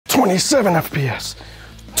27 FPS,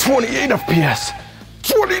 28 FPS,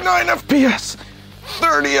 29 FPS,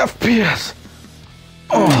 30 FPS.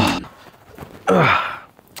 Oh.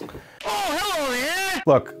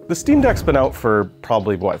 Look, the Steam Deck's been out for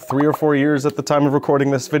probably, what, 3 or 4 years at the time of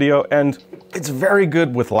recording this video, and it's very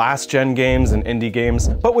good with last-gen games and indie games,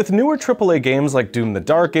 but with newer AAA games like Doom: The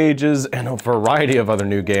Dark Ages and a variety of other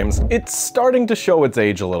new games, it's starting to show its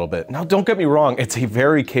age a little bit. Now, don't get me wrong, it's a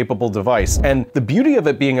very capable device, and the beauty of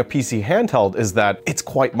it being a PC handheld is that it's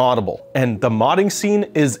quite moddable, and the modding scene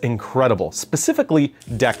is incredible, specifically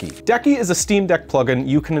Decky. Decky is a Steam Deck plugin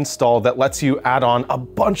you can install that lets you add on a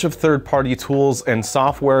bunch of third-party tools and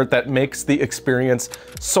software that makes the experience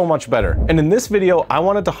so much better. And in this video, I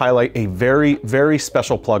wanted to highlight a very, very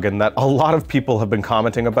special plugin that a lot of people have been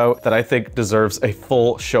commenting about that I think deserves a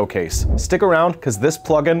full showcase. Stick around, because this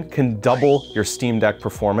plugin can double your Steam Deck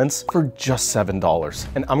performance for just $7.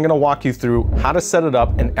 And I'm gonna walk you through how to set it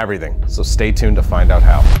up and everything. So stay tuned to find out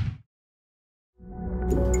how.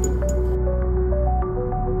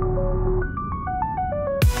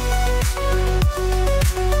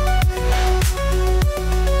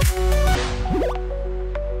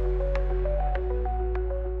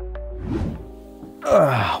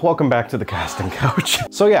 Welcome back to the casting couch.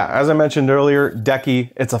 So yeah, as I mentioned earlier, Decky,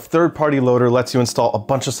 it's a third-party loader, lets you install a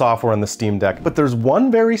bunch of software on the Steam Deck, but there's one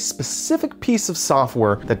very specific piece of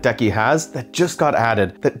software that Decky has that just got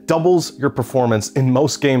added that doubles your performance in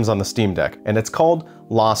most games on the Steam Deck, and it's called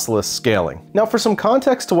Lossless Scaling. Now, for some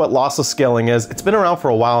context to what lossless scaling is, it's been around for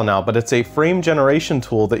a while now, but it's a frame generation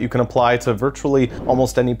tool that you can apply to virtually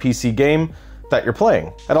almost any PC game that you're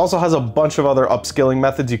playing. It also has a bunch of other upscaling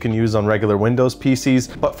methods you can use on regular Windows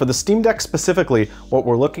PCs, but for the Steam Deck specifically, what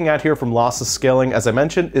we're looking at here from lossless scaling, as I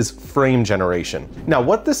mentioned, is frame generation. Now,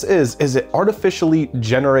 what this is it artificially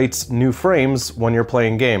generates new frames when you're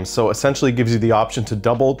playing games. So essentially gives you the option to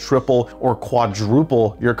double, triple, or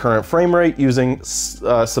quadruple your current frame rate using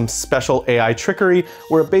some special AI trickery,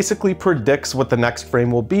 where it basically predicts what the next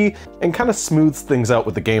frame will be and kind of smooths things out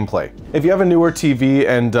with the gameplay. If you have a newer TV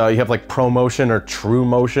and you have like ProMotion or True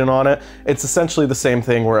Motion on it, it's essentially the same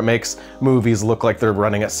thing where it makes movies look like they're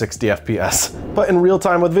running at 60 FPS, but in real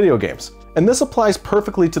time with video games. And this applies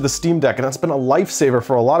perfectly to the Steam Deck, and it's been a lifesaver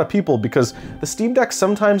for a lot of people because the Steam Deck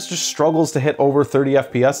sometimes just struggles to hit over 30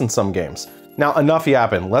 FPS in some games. Now, enough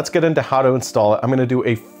yapping, let's get into how to install it. I'm gonna do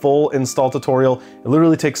a full install tutorial. It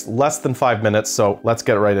literally takes less than 5 minutes, so let's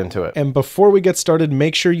get right into it. And before we get started,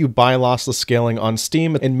 make sure you buy Lossless Scaling on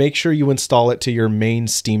Steam and make sure you install it to your main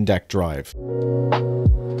Steam Deck drive.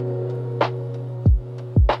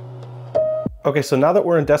 Okay, so now that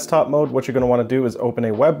we're in desktop mode, what you're gonna wanna do is open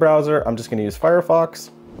a web browser. I'm just gonna use Firefox.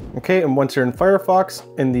 Okay, and once you're in Firefox,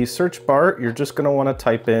 in the search bar, you're just gonna wanna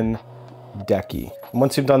type in Decky. And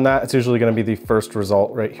once you've done that, it's usually going to be the first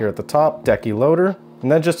result right here at the top, Decky Loader, and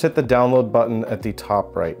then just hit the download button at the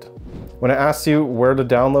top right. When it asks you where to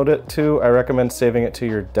download it to, I recommend saving it to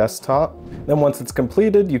your desktop. Then once it's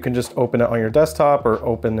completed, you can just open it on your desktop or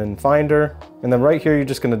open in Finder. And then right here, you're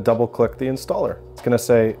just going to double click the installer. It's going to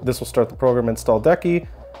say, this will start the program, install Decky.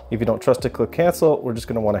 If you don't trust it, click cancel. We're just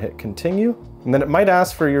gonna wanna hit continue. And then it might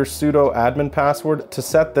ask for your sudo admin password. To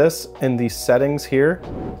set this in the settings here,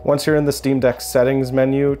 once you're in the Steam Deck settings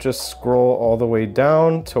menu, just scroll all the way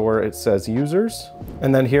down to where it says users.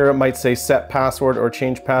 And then here it might say set password or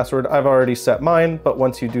change password. I've already set mine, but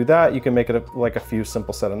once you do that, you can make it like a few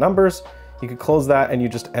simple set of numbers. You can close that and you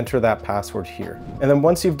just enter that password here. And then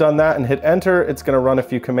once you've done that and hit enter, it's gonna run a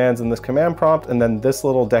few commands in this command prompt, and then this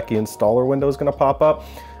little Decky installer window is gonna pop up.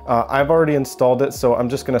 I've already installed it, so I'm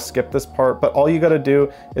just gonna skip this part, but all you gotta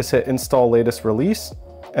do is hit install latest release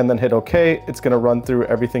and then hit OK. It's gonna run through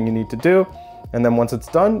everything you need to do. And then once it's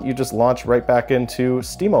done, you just launch right back into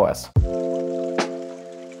SteamOS.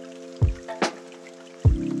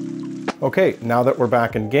 Okay, now that we're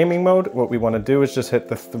back in gaming mode, what we want to do is just hit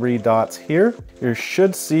the 3 dots here. You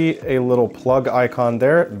should see a little plug icon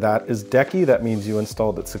there. That is Decky. That means you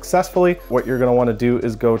installed it successfully. What you're going to want to do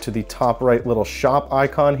is go to the top right little shop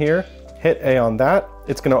icon here, hit A on that.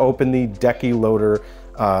 It's going to open the Decky Loader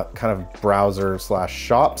kind of browser /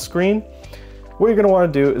 shop screen. What you're going to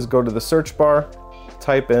want to do is go to the search bar,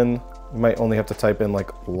 type in, you might only have to type in like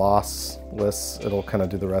lossless, it'll kind of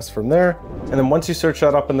do the rest from there. And then once you search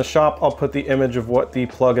that up in the shop, I'll put the image of what the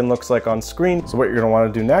plugin looks like on screen. So what you're gonna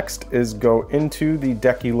wanna do next is go into the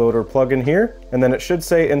Decky Loader plugin here, and then it should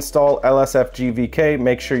say install LSFGVK.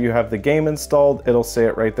 Make sure you have the game installed. It'll say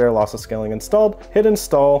it right there, Lossless Scaling installed. Hit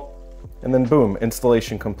install, and then boom,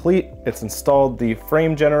 installation complete. It's installed the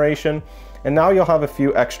frame generation, and now you'll have a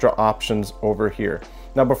few extra options over here.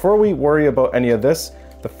 Now, before we worry about any of this,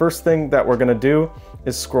 the first thing that we're gonna do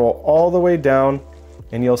is scroll all the way down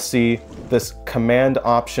and you'll see this command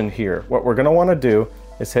option here. What we're gonna wanna do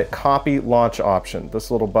is hit copy launch option,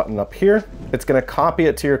 this little button up here. It's gonna copy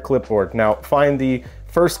it to your clipboard. Now find the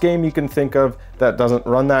first game you can think of that doesn't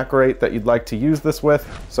run that great that you'd like to use this with.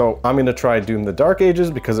 So I'm gonna try Doom the Dark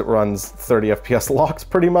Ages because it runs 30 FPS locks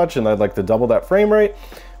pretty much and I'd like to double that frame rate.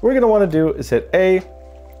 What we're gonna wanna do is hit A,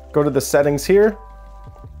 go to the settings here,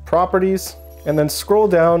 properties, and then scroll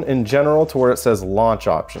down in general to where it says launch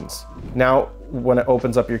options. Now, when it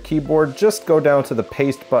opens up your keyboard, just go down to the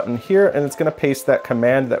paste button here and it's gonna paste that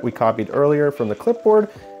command that we copied earlier from the clipboard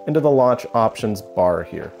into the launch options bar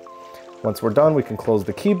here. Once we're done, we can close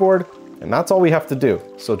the keyboard and that's all we have to do.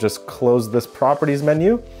 So just close this properties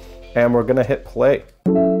menu and we're gonna hit play.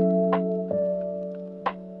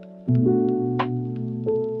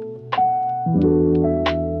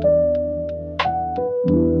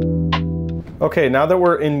 Okay, now that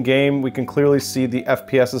we're in game, we can clearly see the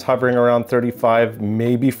FPS is hovering around 35,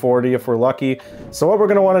 maybe 40 if we're lucky. So what we're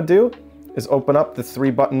gonna wanna do is open up the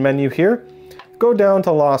 3-button menu here, go down to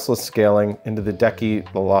Lossless Scaling into the Decky,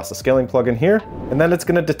 the Lossless Scaling plugin here, and then it's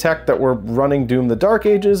gonna detect that we're running Doom the Dark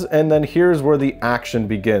Ages, and then here's where the action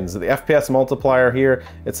begins. The FPS multiplier here,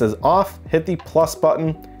 it says off, hit the plus button,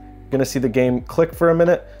 you're gonna see the game click for a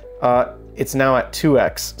minute. It's now at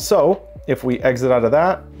 2x. So if we exit out of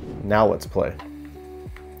that, now let's play.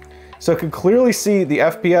 So you can clearly see the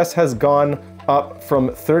FPS has gone up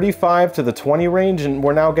from 35 to the 20 range and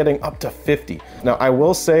we're now getting up to 50. Now I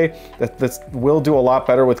will say that this will do a lot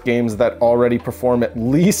better with games that already perform at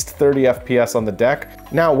least 30 FPS on the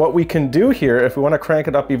deck. Now what we can do here, if we want to crank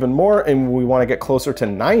it up even more and we want to get closer to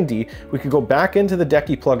 90, we could go back into the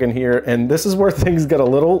Decky plugin here and this is where things get a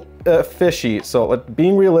little fishy. So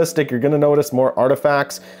being realistic, you're going to notice more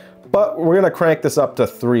artifacts, but we're gonna crank this up to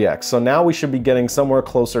 3x. So now we should be getting somewhere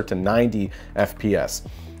closer to 90 FPS.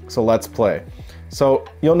 So let's play. So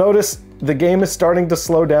you'll notice the game is starting to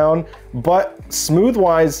slow down, but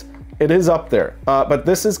smooth-wise, it is up there. But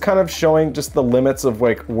this is kind of showing just the limits of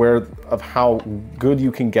how good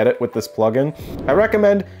you can get it with this plugin. I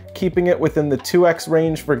recommend keeping it within the 2x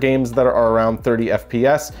range for games that are around 30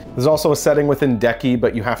 FPS. There's also a setting within Decky,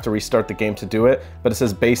 but you have to restart the game to do it. But it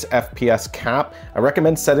says base FPS cap. I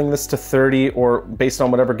recommend setting this to 30 or based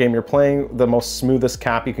on whatever game you're playing, the most smoothest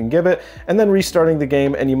cap you can give it, and then restarting the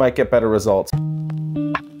game and you might get better results.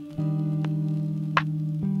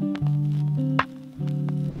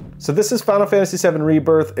 So this is Final Fantasy VII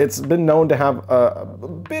Rebirth. It's been known to have a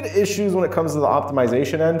bit of issues when it comes to the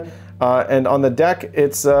optimization end. And on the deck,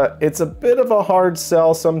 it's a bit of a hard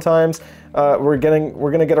sell sometimes. We're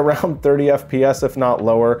gonna get around 30 FPS, if not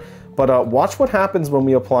lower. But watch what happens when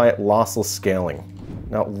we apply lossless scaling.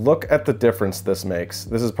 Now look at the difference this makes.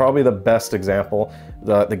 This is probably the best example.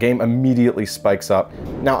 The game immediately spikes up.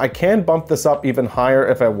 Now I can bump this up even higher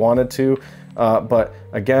if I wanted to. But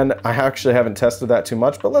again, I actually haven't tested that too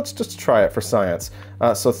much, but let's just try it for science.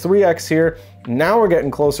 So 3x here, now we're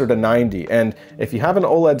getting closer to 90. And if you have an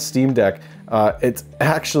OLED Steam Deck,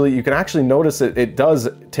 you can actually notice it does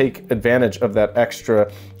take advantage of that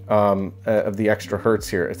extra, of the extra hertz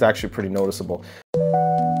here. It's actually pretty noticeable.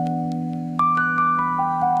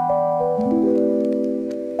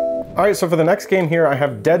 All right, so for the next game here, I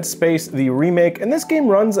have Dead Space, the remake, and this game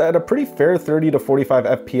runs at a pretty fair 30 to 45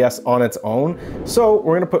 FPS on its own. So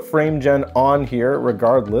we're gonna put frame gen on here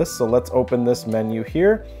regardless. So let's open this menu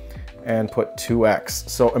here and put 2x.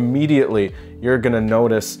 So immediately you're gonna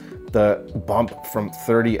notice the bump from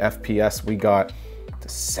 30 FPS we got to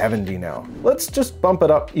 70 now. Let's just bump it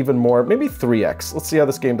up even more, maybe 3x. Let's see how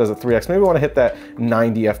this game does at 3x. Maybe we wanna hit that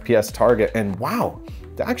 90 FPS target, and wow,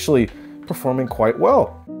 it's actually performing quite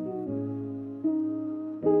well.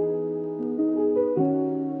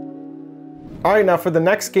 All right, now for the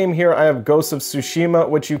next game here, I have Ghost of Tsushima,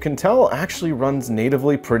 which you can tell actually runs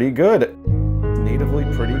natively pretty good. Natively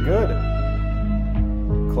pretty good.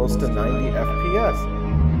 Close to 90 FPS.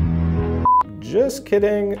 Just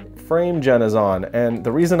kidding, frame gen is on. And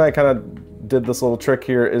the reason I kind of did this little trick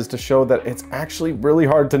here is to show that it's actually really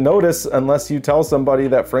hard to notice unless you tell somebody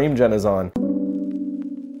that frame gen is on.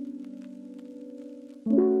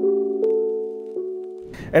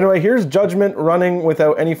 Anyway, here's Judgment running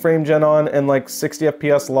without any frame gen on and like 60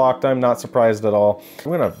 FPS locked. I'm not surprised at all.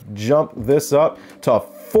 I'm gonna jump this up to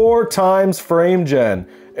 4 times frame gen.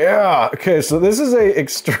 Yeah, okay, so this is a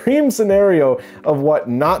extreme scenario of what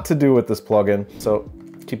not to do with this plugin. So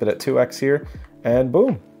keep it at 2x here and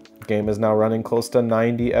boom. The game is now running close to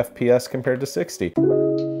 90 FPS compared to 60.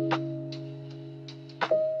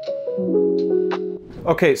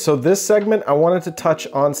 Okay, so this segment, I wanted to touch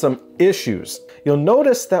on some issues. You'll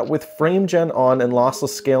notice that with frame gen on and lossless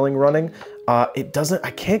scaling running, I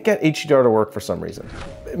can't get HDR to work for some reason.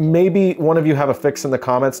 Maybe one of you have a fix in the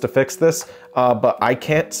comments to fix this, but I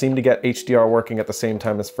can't seem to get HDR working at the same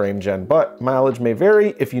time as frame gen, but mileage may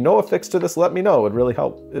vary. If you know a fix to this, let me know. It would really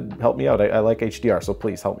help me out. I like HDR, so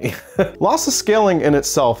please help me. Lossless scaling in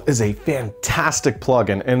itself is a fantastic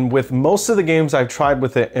plugin, and with most of the games I've tried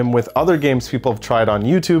with it and with other games people have tried on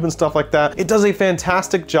YouTube and stuff like that, it does a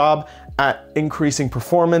fantastic job at increasing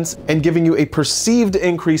performance and giving you a perceived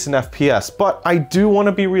increase in FPS. But I do want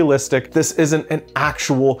to be realistic. This isn't an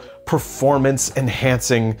actual performance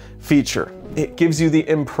enhancing feature. It gives you the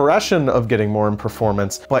impression of getting more in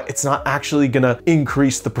performance, but it's not actually gonna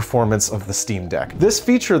increase the performance of the Steam Deck. This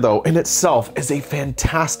feature though, in itself, is a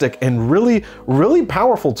fantastic and really, really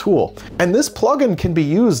powerful tool. And this plugin can be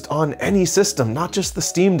used on any system, not just the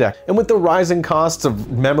Steam Deck. And with the rising costs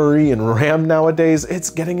of memory and RAM nowadays, it's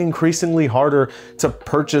getting increasingly harder to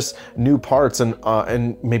purchase new parts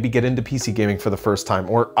and maybe get into PC gaming for the first time,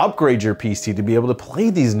 or upgrade your PC to be able to play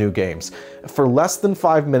these new games. For less than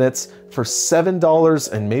 5 minutes, for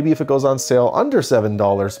 $7, and maybe if it goes on sale under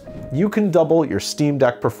 $7, you can double your Steam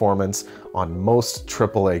Deck performance on most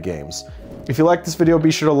AAA games. If you like this video,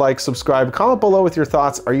 be sure to like, subscribe, comment below with your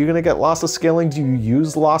thoughts. Are you gonna get lossless scaling? Do you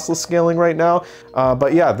use lossless scaling right now?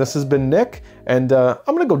 But yeah, this has been Nick, and I'm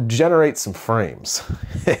gonna go generate some frames.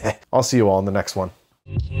 I'll see you all in the next one.